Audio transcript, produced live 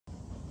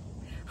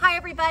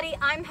everybody,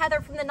 I'm Heather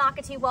from the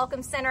Nocatee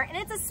Welcome Center, and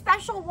it's a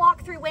special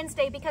walkthrough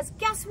Wednesday because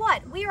guess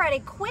what? We are at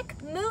a quick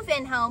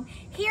move-in home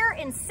here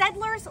in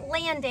Settlers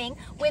Landing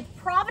with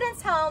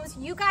Providence Homes.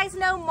 You guys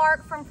know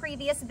Mark from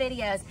previous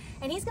videos,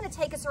 and he's going to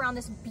take us around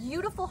this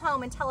beautiful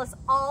home and tell us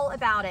all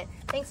about it.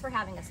 Thanks for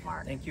having us,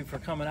 Mark. Thank you for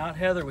coming out,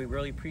 Heather. We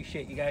really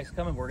appreciate you guys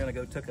coming. We're going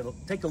to go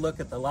take a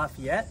look at the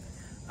Lafayette.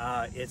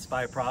 It's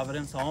by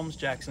Providence Homes,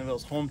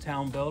 Jacksonville's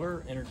hometown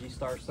builder, Energy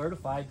Star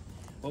certified.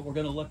 What we're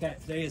going to look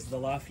at today is the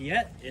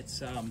Lafayette.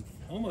 It's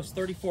almost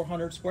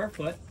 3,400 square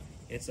foot.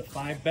 It's a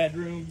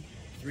 5-bedroom,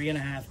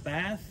 3.5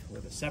 bath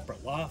with a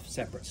separate loft,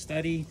 separate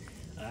study,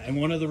 and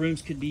one of the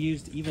rooms could be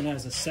used even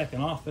as a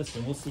second office,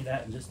 and we'll see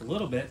that in just a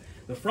little bit.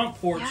 The front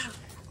porch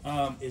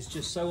is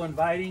just so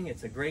inviting.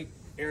 It's a great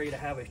area to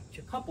have a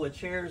couple of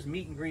chairs,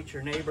 meet and greet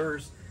your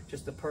neighbors,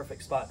 just the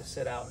perfect spot to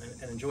sit out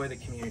and enjoy the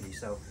community.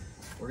 So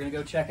we're going to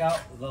go check out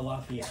the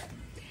Lafayette.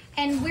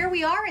 And where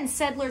we are in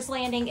Settlers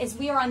Landing is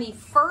we are on the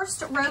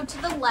first road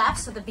to the left,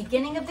 so the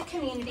beginning of the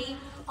community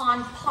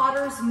on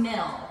Potter's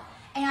Mill.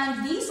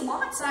 And these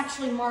lots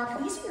actually,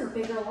 Mark, these are your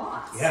bigger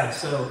lots. Yeah,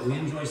 so we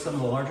enjoy some of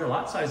the larger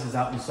lot sizes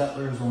out in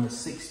Settlers on the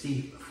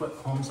 60-foot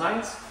home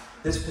sites.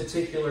 This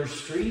particular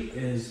street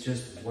is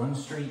just one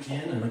street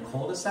in a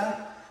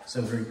cul-de-sac,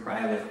 so very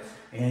private.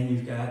 And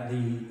you've got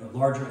the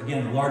larger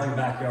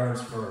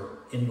backyards for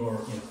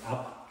indoor,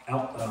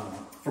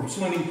 for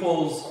swimming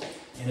pools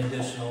and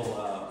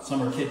additional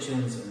summer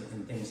kitchens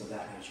and things of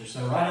that nature.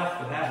 So right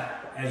off the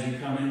bat, as you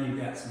come in, you've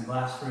got some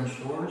glass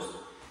French doors,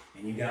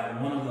 and you've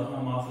got one of the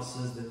home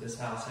offices that this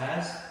house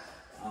has.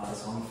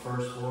 It's on the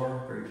first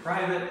floor, very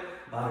private,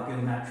 a lot of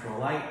good natural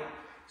light.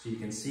 So you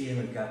can see, and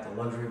we've got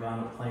the luxury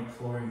vinyl plank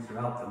flooring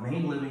throughout the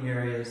main living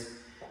areas,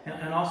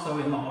 and also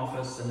in the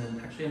office, and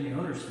then actually in the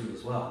owner's suite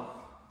as well.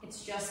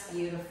 It's just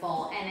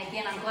beautiful. And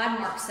again, I'm glad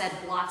Mark said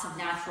lots of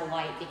natural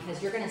light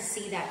because you're going to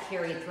see that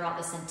carried throughout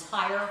this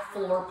entire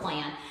floor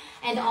plan.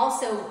 And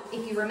also,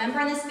 if you remember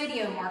in this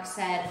video, Mark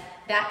said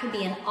that could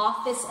be an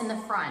office in the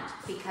front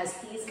because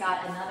he's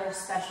got another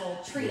special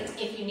treat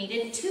if you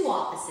needed 2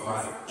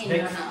 offices in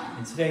your home.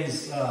 In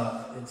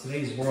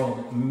today's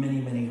world,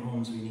 many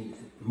homes, we need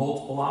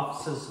multiple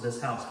offices, so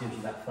this house gives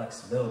you that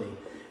flexibility.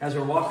 As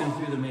we're walking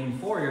through the main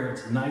foyer,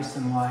 it's nice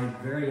and wide,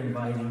 very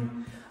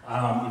inviting.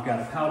 You've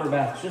got a powder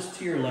bath just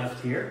to your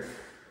left here.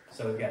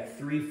 So we've got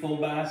 3 full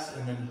baths,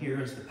 and then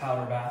here is the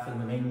powder bath in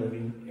the main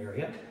living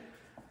area.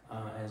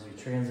 As we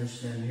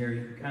transition in here,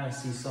 you can kind of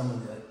see some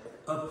of the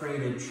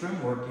upgraded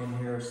trim work in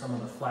here, some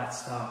of the flat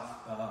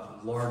stop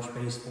large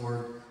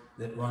baseboard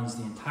that runs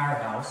the entire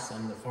house,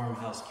 and the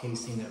farmhouse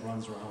casing that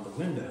runs around the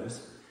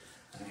windows.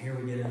 And here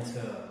we get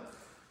into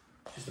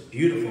just a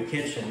beautiful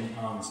kitchen.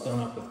 It's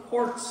done up with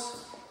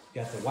quartz.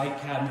 You've got the white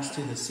cabinets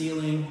to the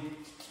ceiling.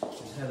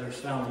 Heather's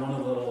found one of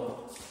the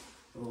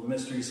little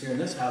mysteries here in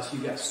this house.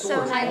 You've got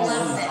storage all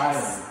on the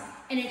island.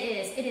 And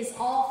it is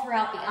all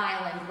throughout the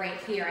island right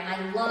here. And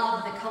I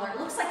love the color. It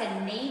looks like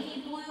a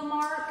navy blue,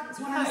 Mark. Is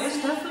what I'm it's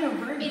seeing.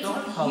 Definitely a very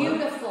dark color. It's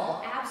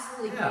beautiful,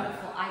 absolutely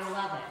beautiful. I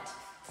love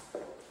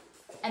it.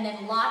 And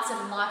then lots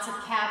and lots of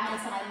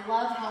cabinets. And I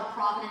love how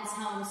Providence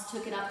Homes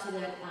took it up to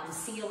the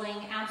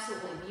ceiling.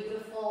 Absolutely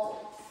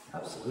beautiful.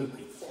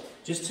 Absolutely.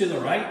 Just to the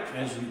right,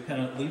 as you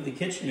kind of leave the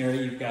kitchen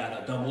area, you've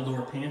got a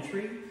double-door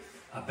pantry,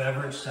 a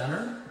beverage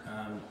center,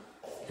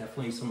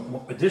 definitely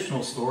some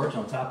additional storage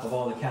on top of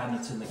all the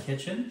cabinets in the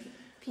kitchen.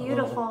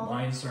 Beautiful. A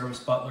wine service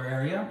butler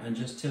area, and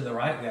just to the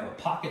right, we have a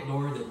pocket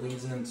door that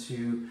leads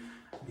into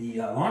the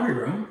laundry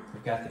room.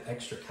 We've got the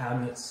extra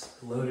cabinets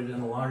loaded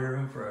in the laundry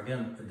room for,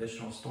 again,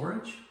 additional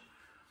storage.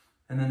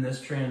 And then this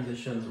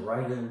transitions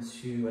right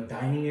into a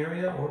dining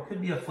area, or it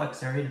could be a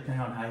flex area,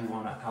 depending on how you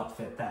want to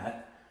outfit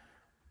that.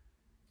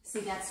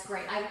 See, that's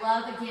great. I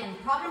love, again,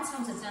 Providence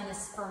Homes has done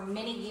this for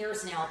many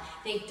years now.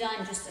 They've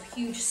done just a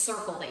huge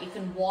circle that you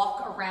can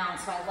walk around.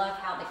 So I love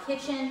how the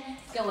kitchen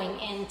going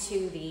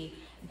into the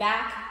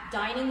back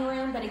dining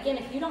room. But again,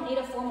 if you don't need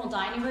a formal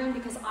dining room,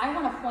 because I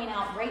want to point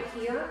out right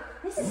here,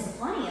 this is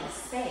plenty of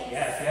space.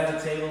 Yeah, if you have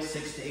a table,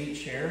 6 to 8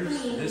 chairs,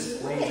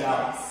 this lays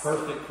out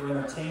perfect for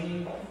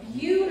entertaining.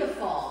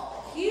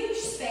 Beautiful, huge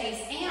space,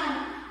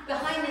 and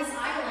behind this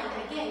island,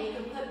 again, you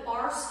can put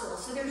bar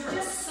stools. So there's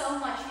just so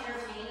much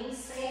entertaining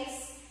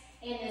space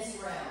in this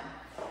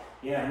room.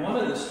 Yeah, and one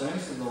of the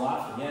strengths of the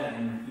Lafayette,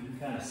 and you can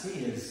kind of see,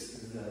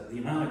 is the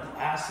amount of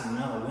glass and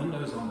the amount of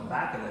windows on the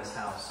back of this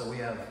house. So we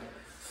have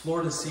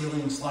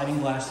floor-to-ceiling sliding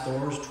glass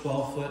doors,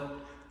 12-foot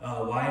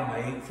wide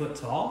by 8-foot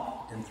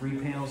tall, and 3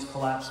 panels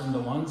collapse into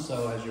one.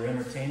 So as you're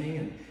entertaining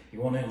and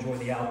you want to enjoy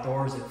the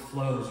outdoors, it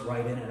flows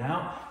right in and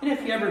out. And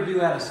if you ever do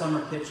add a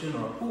summer kitchen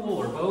or a pool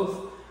or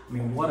both, I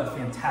mean, what a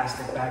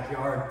fantastic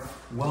backyard.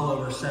 Well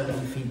over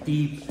 70 feet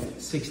deep,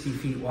 60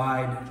 feet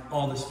wide,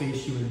 all the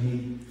space you would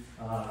need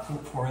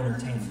for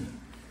entertainment.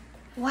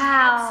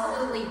 Wow.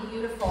 Absolutely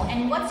beautiful.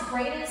 And what's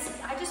great is,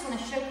 I just want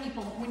to show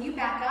people, when you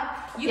back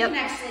up, you can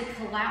actually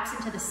collapse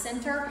into the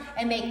center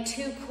and make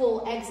 2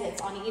 cool exits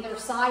on either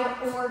side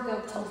or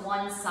go to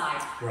one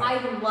side.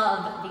 Right. I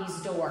love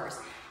these doors.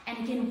 And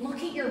again, look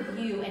at your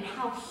view and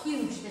how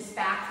huge this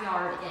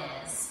backyard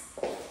is.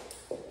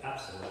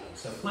 Absolutely.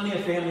 So plenty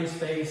of family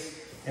space,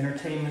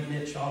 entertainment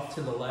niche off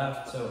to the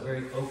left, so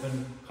very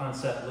open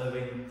concept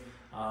living.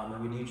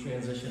 And we do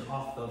transition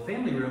off the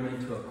family room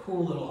into a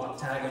cool little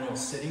octagonal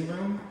sitting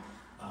room.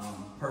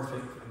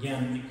 Perfect.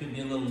 Again, it could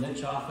be a little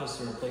niche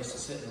office or a place to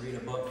sit and read a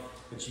book,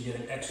 but you get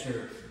an extra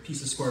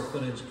piece of square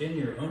footage in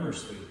your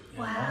owner's suite.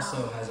 And it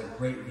also has a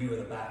great view of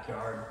the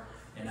backyard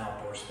and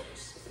outdoor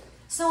space.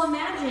 So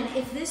imagine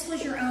if this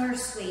was your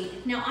owner's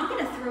suite. Now I'm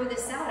going to throw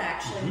this out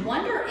actually.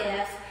 Wonder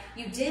if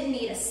you did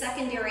need a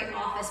secondary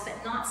office, but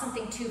not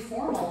something too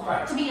formal.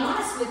 Right. To be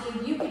honest with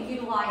you, you could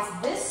utilize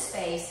this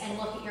space and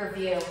look at your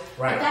view.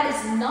 Right. But that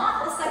is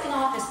not the second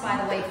office,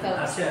 by the way,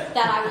 folks, that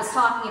I was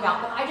talking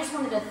about. But I just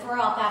wanted to throw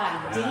out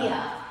that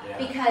idea.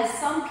 Because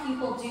some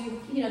people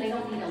do, you know, they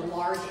don't need a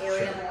large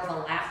area, more of a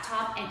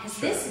laptop, and because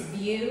this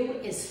view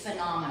is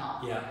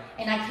phenomenal. Yeah.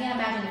 And I can't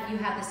imagine if you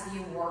have this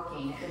view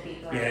working, it would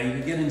be great. Yeah, you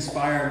can get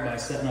inspired by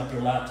setting up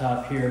your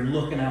laptop here,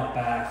 looking out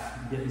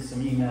back, getting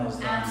some emails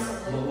done.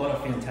 Absolutely. What a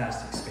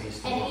fantastic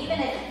space. And even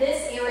at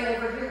this area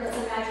over here, let's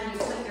imagine you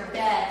put your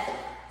bed,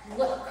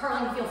 look,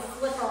 Carlin, if you'll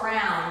flip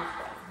around,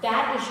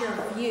 that is your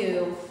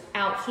view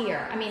out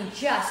here. I mean,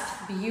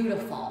 just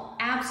beautiful,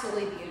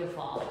 absolutely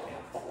beautiful.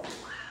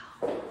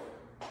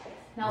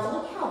 Now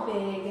look how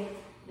big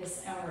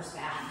this owner's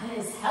bath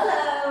is.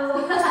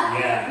 Hello!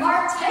 Yeah.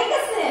 Mark, take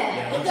us in!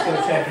 Yeah, let's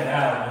go check it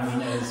out. I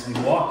mean, as we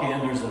walk in,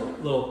 there's a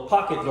little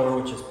pocket door,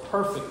 which is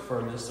perfect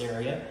for this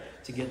area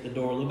to get the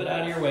door a little bit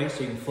out of your way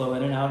so you can flow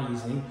in and out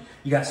easily.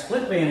 You got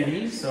split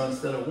vanities, so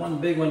instead of one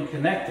big one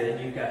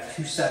connected, you've got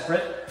two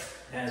separate.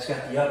 And it's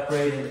got the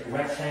upgraded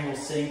rectangle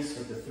sinks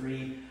with the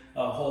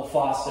 3-hole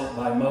faucet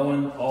by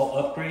Moen,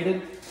 all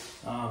upgraded.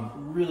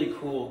 Really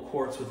cool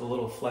quartz with a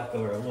little fleck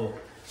or a little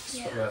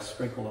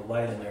sprinkle of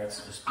light in there.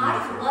 It's just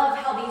beautiful. I love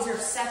how these are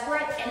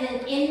separate, and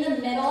then in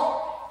the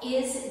middle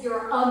is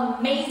your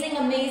amazing,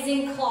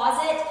 amazing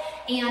closet.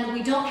 And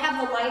we don't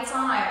have the lights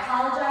on. I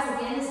apologize.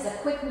 Again, this is a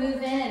quick move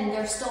in, and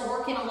they're still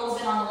working a little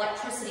bit on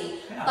electricity.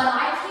 Yeah. But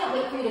I can't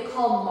wait for you to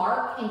call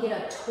Mark and get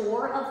a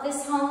tour of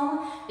this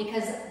home,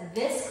 because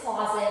this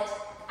closet,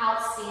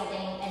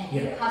 outstanding, and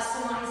if you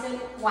customize it,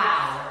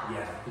 wow.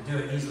 Yeah, you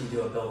could easily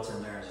do a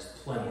built-in there. There's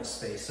plenty of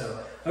space.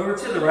 So over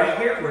to the right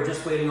here, we're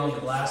just waiting on the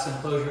glass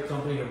enclosure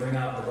company to bring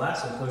out the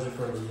glass enclosure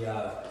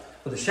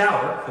for the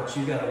shower. But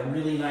you got a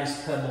really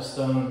nice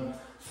pebblestone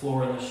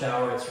floor in the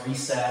shower. It's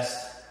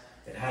recessed.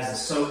 It has a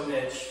soap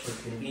niche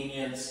for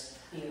convenience,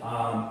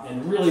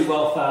 and really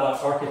well thought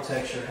out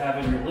architecture.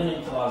 Having your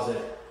linen closet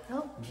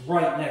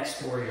right next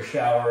to where your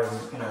shower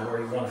and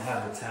where you want to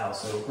have the towel.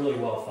 So really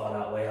well thought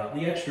out layout.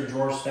 The extra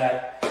drawer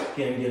stack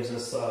again gives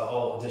us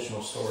all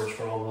additional storage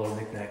for all the little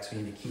knickknacks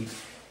we need to keep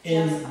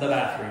in the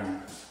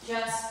bathroom.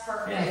 Just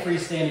perfect. And a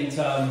freestanding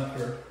tub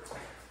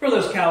for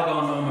those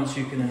Calgon moments.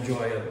 You can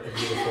enjoy a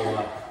beautiful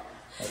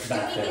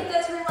bath. Can we get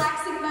those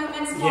relaxing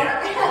moments,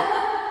 Mark?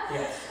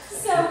 Yeah.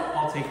 So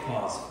I'll take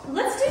pause.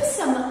 Let's do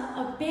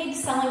some big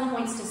selling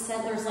points to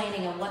Settlers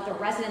Landing and what the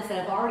residents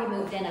that have already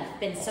moved in have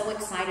been so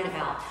excited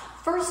about.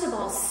 First of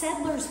all,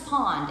 Settlers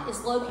Pond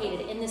is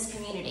located in this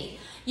community.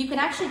 You can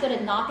actually go to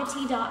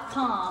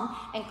Nocatee.com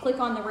and click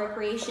on the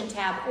Recreation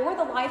tab or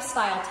the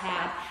Lifestyle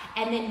tab,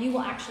 and then you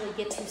will actually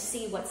get to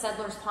see what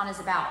Settlers Pond is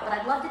about. But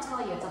I'd love to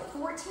tell you, it's a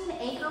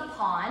 14-acre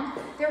pond.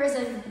 There is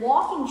a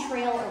walking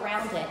trail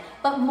around it.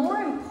 But more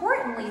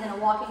importantly than a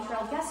walking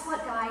trail, guess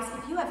what, guys?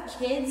 If you have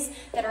kids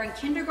that are in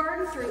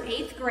kindergarten through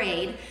 8th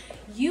grade,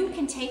 you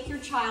can take your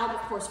child, of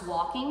course,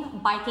 walking,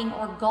 biking,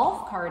 or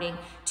golf karting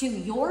to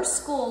your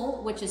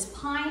school, which is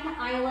Pine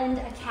Island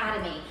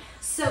Academy.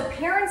 So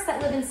parents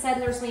that live in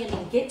Settlers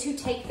Landing get to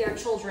take their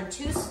children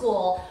to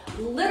school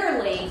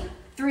literally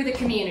through the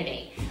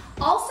community.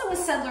 Also with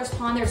Settlers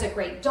Pond, there's a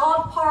great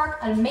dog park,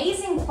 an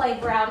amazing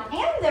playground,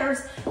 and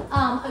there's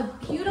a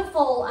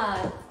beautiful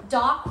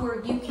dock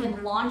where you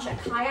can launch a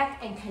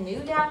kayak and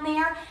canoe down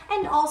there,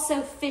 and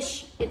also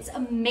fish. It's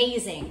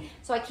amazing.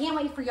 So I can't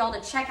wait for y'all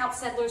to check out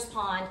Settlers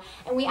Pond,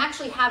 and we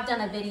actually have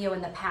done a video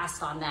in the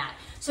past on that.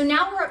 So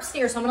now we're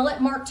upstairs, so I'm gonna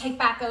let Mark take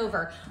back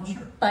over. Sure.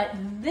 But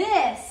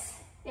this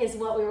is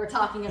what we were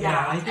talking about.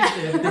 Yeah, I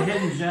think the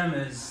hidden gem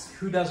is,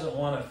 who doesn't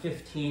want a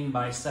 15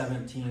 by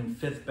 17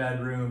 fifth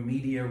bedroom,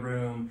 media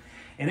room,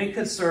 and it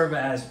could serve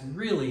as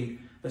really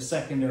the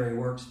secondary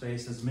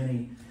workspace, as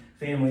many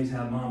families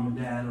have mom and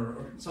dad,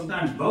 or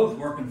sometimes both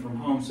working from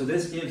home. So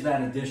this gives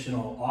that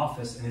additional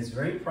office, and it's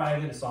very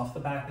private. It's off the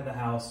back of the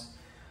house.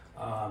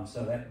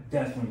 So that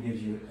definitely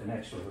gives you an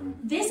extra room.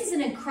 This is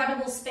an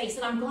incredible space,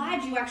 and I'm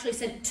glad you actually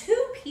said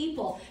 2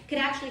 people could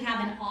actually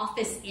have an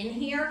office in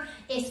here,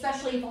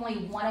 especially if only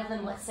one of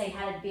them, let's say,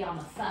 had to be on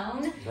the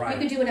phone. Right.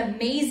 You could do an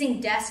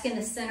amazing desk in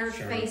the center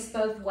to face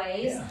both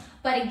ways. Yeah.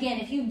 But again,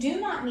 if you do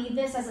not need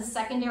this as a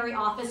secondary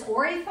office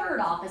or a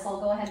third office,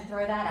 I'll go ahead and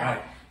throw that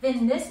out.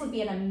 Then this would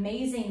be an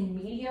amazing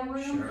media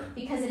room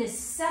because it is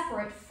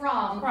separate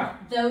from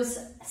those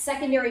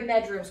secondary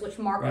bedrooms, which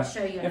Mark will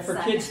show you in a second.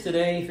 And for kids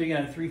today, if you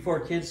got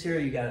 3-4 kids here,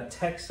 you got a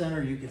tech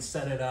center, you could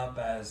set it up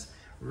as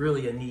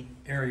really a neat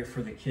area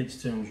for the kids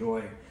to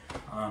enjoy.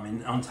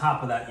 And on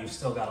top of that, you've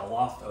still got a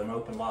loft, an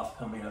open loft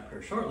coming up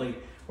here shortly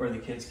where the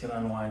kids can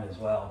unwind as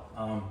well.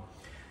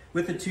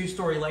 With the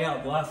 2-story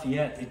layout,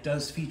 Lafayette, it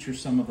does feature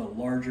some of the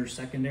larger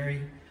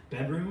secondary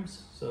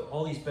bedrooms. So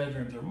all these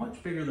bedrooms are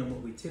much bigger than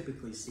what we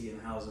typically see in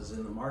houses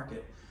in the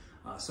market.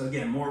 So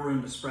again, more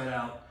room to spread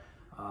out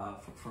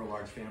for a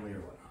large family or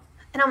whatnot.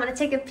 And I'm gonna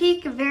take a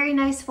peek, a very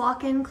nice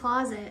walk-in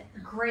closet.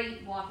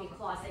 Great walk-in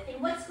closet.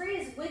 And what's great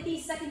is with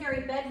these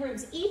secondary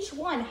bedrooms, each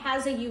one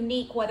has a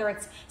unique, whether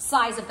it's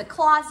size of the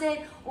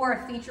closet or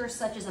a feature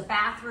such as a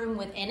bathroom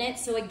within it.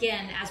 So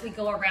again, as we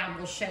go around,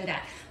 we'll show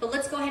that. But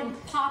let's go ahead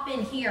and pop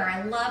in here.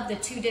 I love the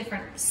 2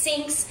 different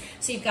sinks.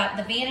 So you've got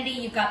the vanity,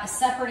 you've got the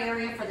separate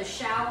area for the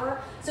shower.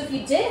 So if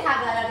you did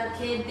have that other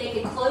kid, they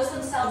could close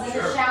themselves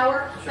in the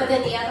shower, but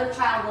then the other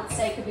child, let's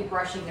say, could be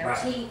brushing their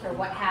teeth or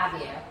what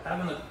have you.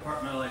 Having the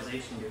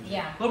compartmentalization gives you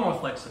a little more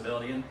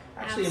flexibility. And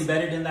actually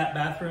embedded in that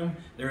bathroom,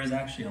 there is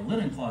actually a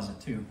linen closet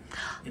too.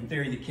 In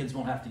theory, the kids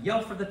won't have to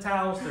yell for the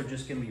towels. They're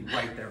just going to be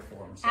right there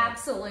for them. So,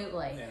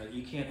 absolutely.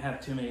 You can't have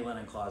too many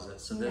linen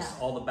closets. So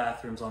all the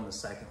bathrooms on the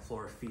 2nd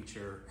floor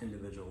feature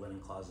individual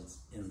linen closets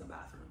in the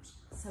bathrooms.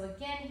 So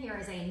again, here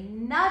is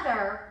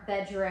another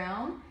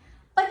bedroom.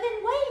 But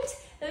then wait,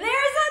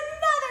 there's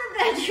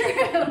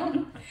another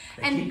bedroom.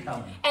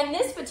 and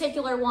this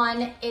particular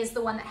one is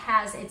the one that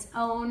has its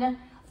own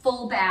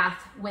full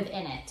bath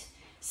within it.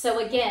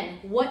 So again,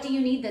 what do you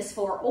need this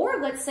for?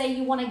 Or let's say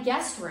you want a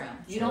guest room.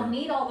 You don't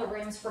need all the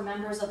rooms for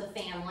members of the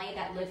family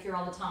that live here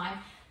all the time.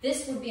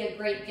 This would be a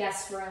great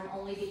guest room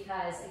only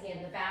because,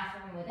 again, the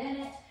bathroom within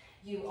it,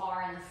 you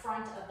are in the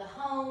front of the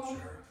home.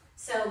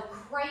 So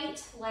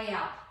great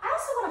layout. I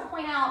also want to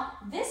point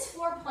out this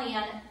floor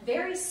plan,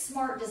 very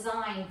smart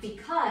design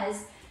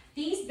because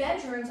these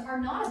bedrooms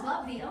are not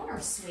above the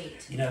owner's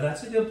suite. You know,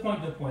 that's a good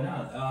point to point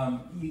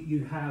out.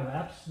 You have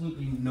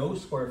absolutely no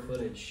square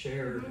footage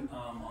shared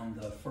on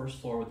the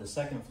 1st floor with the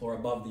 2nd floor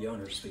above the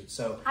owner's suite.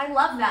 So I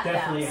love that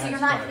though. So you're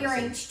not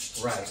hearing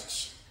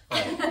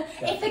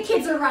if the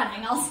kids are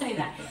running, I'll say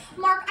that.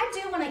 Mark, I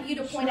do want you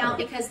to point out,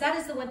 because that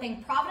is the one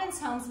thing Providence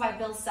Homes by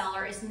Bill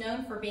Seller is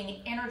known for being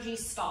an Energy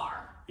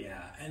Star.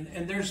 Yeah,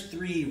 and there's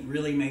 3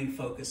 really main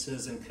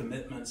focuses and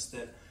commitments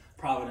that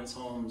Providence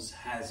Homes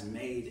has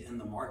made in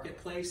the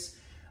marketplace.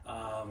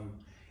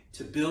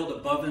 To build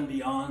above and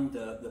beyond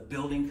the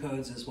building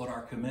codes is what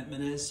our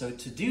commitment is. So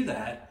to do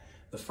that,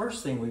 the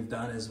first thing we've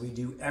done is we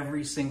do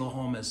every single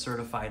home as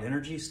certified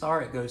Energy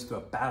Star. It goes through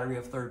a battery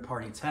of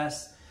third-party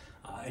tests,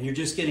 and you're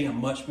just getting a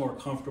much more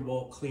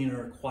comfortable,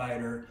 cleaner,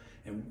 quieter,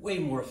 and way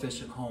more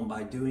efficient home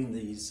by doing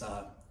these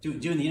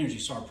doing the Energy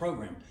Star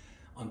program.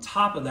 On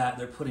top of that,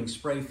 they're putting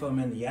spray foam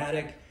in the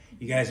attic.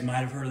 You guys might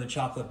have heard of the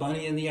chocolate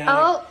bunny in the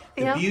attic.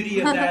 The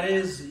beauty of that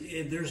is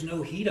there's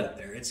no heat up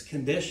there. It's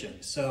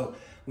conditioned. So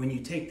when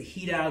you take the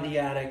heat out of the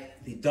attic,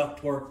 the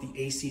ductwork,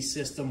 the AC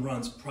system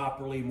runs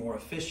properly, more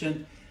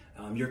efficient.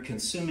 You're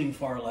consuming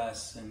far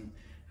less. And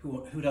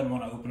who doesn't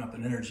want to open up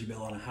an energy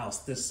bill on a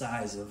house this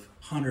size of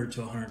 $100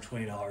 to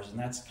 $120? And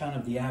that's kind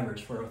of the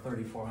average for a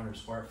 3,400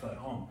 square foot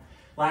home.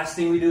 Last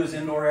thing we do is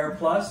Indoor Air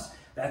Plus.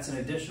 That's an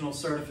additional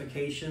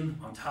certification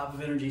on top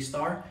of Energy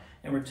Star.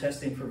 And we're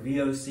testing for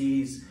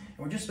VOCs. And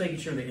we're just making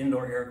sure the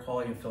indoor air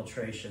quality and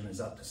filtration is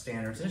up to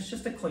standards. And it's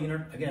just a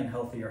cleaner, again,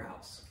 healthier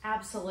house.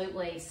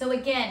 Absolutely. So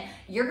again,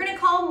 you're going to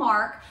call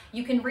Mark.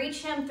 You can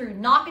reach him through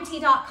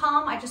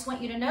Nocatee.com. I just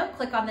want you to know,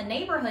 click on the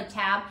neighborhood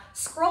tab,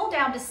 scroll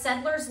down to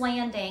Settlers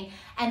Landing,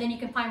 and then you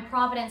can find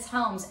Providence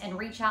Homes and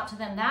reach out to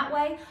them that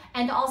way.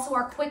 And also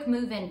our quick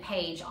move-in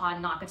page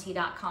on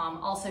Nocatee.com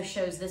also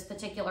shows this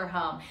particular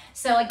home.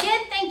 So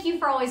again, thank you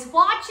for always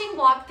watching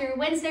Walkthrough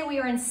Wednesday. We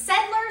are in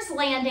Settlers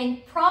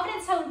Landing,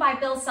 Providence Home by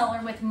Bill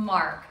Seller with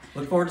Mark.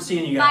 Look forward to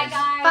seeing you guys. Bye,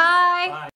 guys. Bye. Bye.